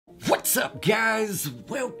What's up, guys?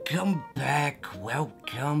 Welcome back.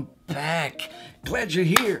 Welcome back. Glad you're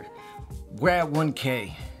here. We're at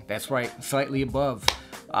 1K. That's right, slightly above.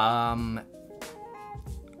 I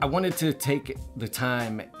wanted to take the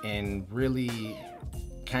time and really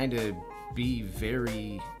kind of be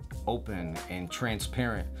very open and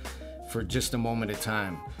transparent for just a moment of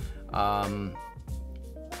time. I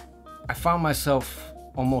found myself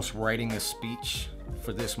almost writing a speech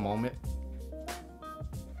for this moment.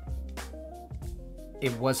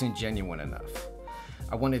 It wasn't genuine enough.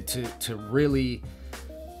 I wanted to really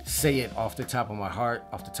say it off the top of my heart,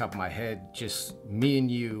 off the top of my head, just me and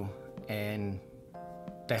you, and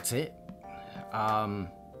that's it.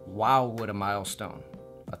 Wow, what a milestone.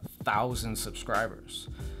 1,000 subscribers.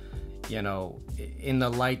 You know, in the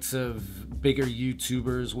lights of bigger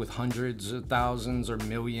YouTubers with hundreds of thousands or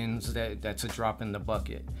millions, that's a drop in the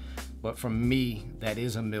bucket. But for me, that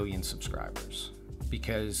is 1 million subscribers.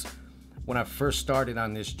 Because when I first started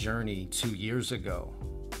on this journey 2 years ago,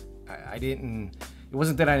 it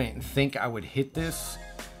wasn't that I didn't think I would hit this,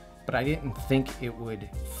 but I didn't think it would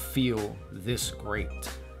feel this great.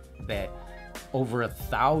 That over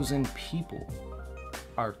 1,000 people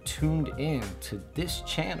are tuned in to this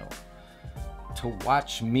channel to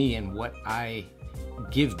watch me and what I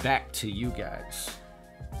give back to you guys,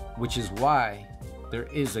 which is why there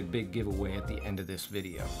is a big giveaway at the end of this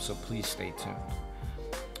video, so please stay tuned.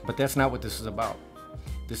 But that's not what this is about.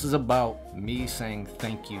 This is about me saying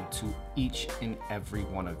thank you to each and every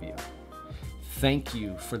one of you. Thank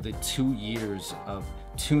you for the 2 years of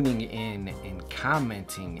tuning in and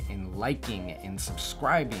commenting and liking and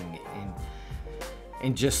subscribing,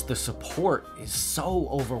 and just the support is so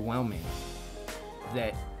overwhelming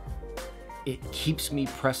that it keeps me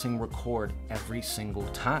pressing record every single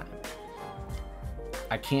time.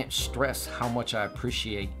 I can't stress how much I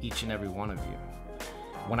appreciate each and every one of you.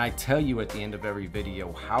 When I tell you at the end of every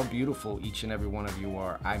video how beautiful each and every one of you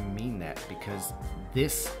are, I mean that, because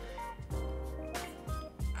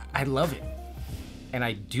I love it. And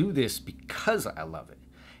I do this because I love it.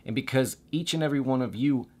 And because each and every one of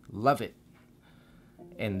you love it.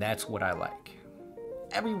 And that's what I like.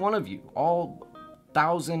 Every one of you, all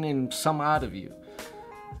 1,000 and some odd of you.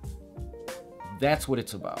 That's what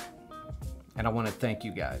it's about. And I want to thank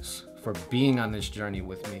you guys for being on this journey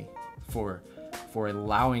with me, for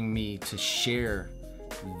allowing me to share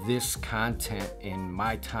this content in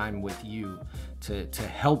my time with you, to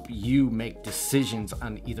help you make decisions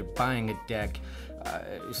on either buying a deck,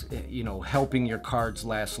 you know, helping your cards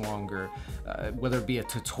last longer, whether it be a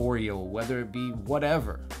tutorial, whether it be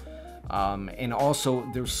whatever. And also,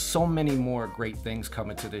 there's so many more great things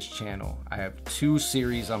coming to this channel. I have 2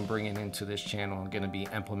 series I'm bringing into this channel I'm going to be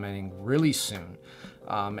implementing really soon,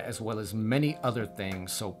 as well as many other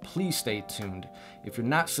things. So please stay tuned. If you're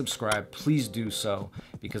not subscribed, please do so,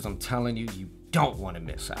 because I'm telling you, you don't want to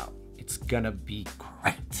miss out. It's going to be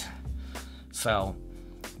great. So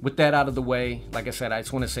with that out of the way, like I said, I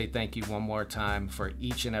just want to say thank you one more time for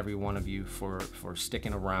each and every one of you for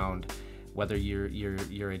sticking around. Whether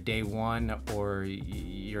you're a day 1 or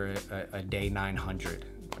you're a day 900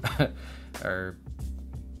 or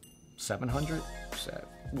 700,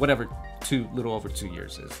 whatever little over 2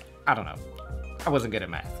 years is. I don't know. I wasn't good at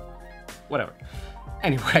math. Whatever.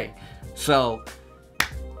 Anyway, so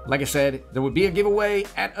like I said, there would be a giveaway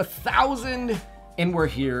at 1,000, and we're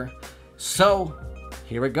here. So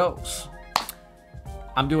here it goes.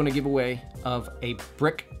 I'm doing a giveaway of a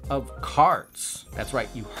brick of cards. That's right,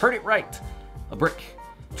 you heard it right. A brick.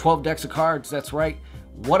 12 decks of cards, that's right.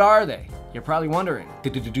 What are they? You're probably wondering.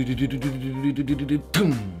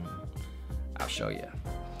 I'll show you.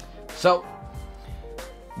 So,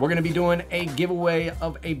 we're gonna be doing a giveaway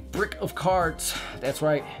of a brick of cards. That's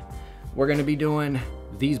right. We're gonna be doing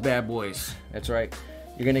these bad boys. That's right.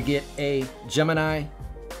 You're gonna get a Gemini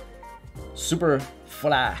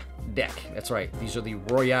Superfly deck. That's right. These are the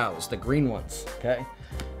Royales, the green ones. Okay.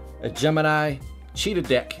 A Gemini Cheetah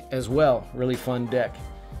deck as well. Really fun deck.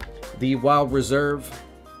 The Wild Reserve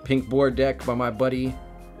pink Boar deck by my buddy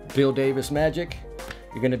Bill Davis Magic.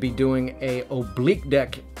 You're going to be doing a Oblique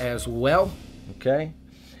deck as well. Okay.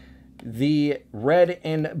 The red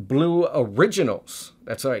and blue originals.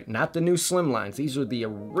 That's right. Not the new slim lines. These are the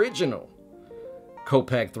original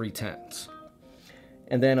Copag 310s.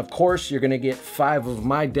 And then, of course, you're going to get 5 of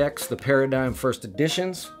my decks, the Paradigm First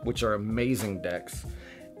Editions, which are amazing decks.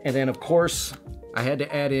 And then, of course, I had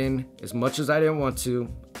to add in, as much as I didn't want to,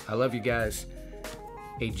 I love you guys,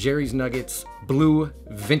 a Jerry's Nuggets Blue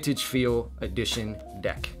Vintage Feel Edition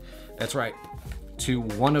deck. That's right. To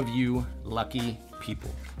one of you lucky people.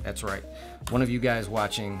 That's right. One of you guys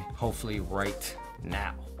watching, hopefully right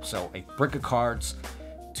now. So a brick of cards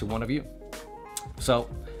to one of you. So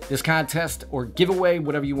this contest or giveaway,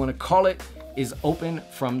 whatever you want to call it, is open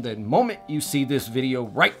from the moment you see this video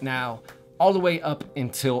right now all the way up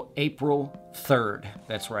until April 3rd.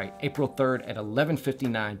 That's right, April 3rd at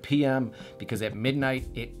 11:59 p.m. because at midnight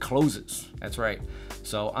it closes. That's right.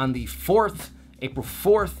 So on the 4th, April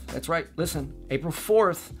 4th, that's right, listen, April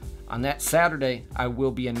 4th, on that Saturday, I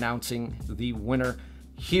will be announcing the winner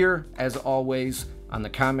here, as always, on the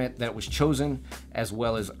comment that was chosen, as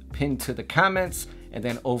well as pinned to the comments, and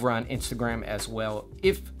then over on Instagram as well,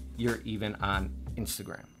 if you're even on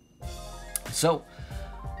Instagram. So,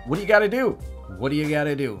 what do you got to do? What do you got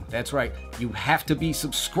to do? That's right, you have to be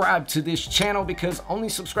subscribed to this channel because only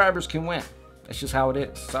subscribers can win. That's just how it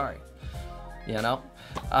is. Sorry. You know?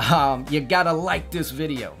 You gotta like this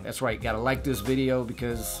video. That's right, gotta like this video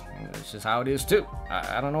because it's just how it is too.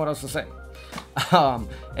 I don't know what else to say.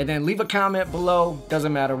 And then leave a comment below.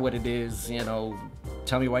 Doesn't matter what it is, you know.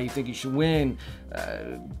 Tell me why you think you should win.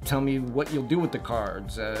 Tell me what you'll do with the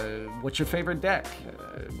cards. What's your favorite deck?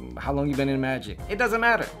 How long you been in Magic? It doesn't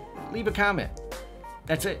matter. Leave a comment.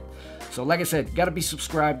 That's it. So like I said, gotta be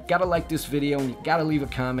subscribed, gotta like this video, and you gotta leave a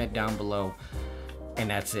comment down below. And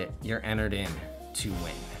that's it. You're entered in to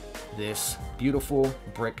win this beautiful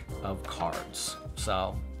brick of cards.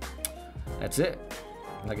 So that's it.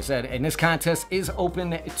 Like I said, and this contest is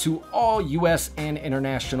open to all US and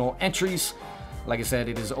international entries. Like I said,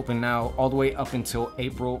 it is open now all the way up until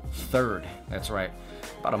April 3rd. That's right,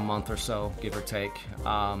 about a month or so, give or take,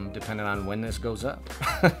 depending on when this goes up.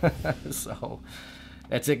 So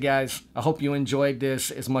that's it, guys. I hope you enjoyed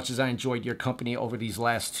this as much as I enjoyed your company over these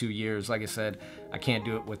last 2 years. Like I said, I can't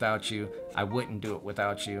do it without you. I wouldn't do it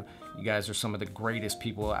without you. You guys are some of the greatest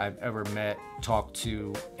people I've ever met, talked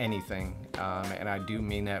to, anything. And I do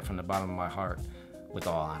mean that from the bottom of my heart, with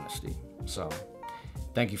all honesty. So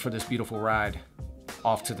thank you for this beautiful ride.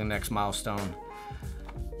 Off to the next milestone.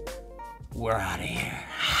 We're out of here.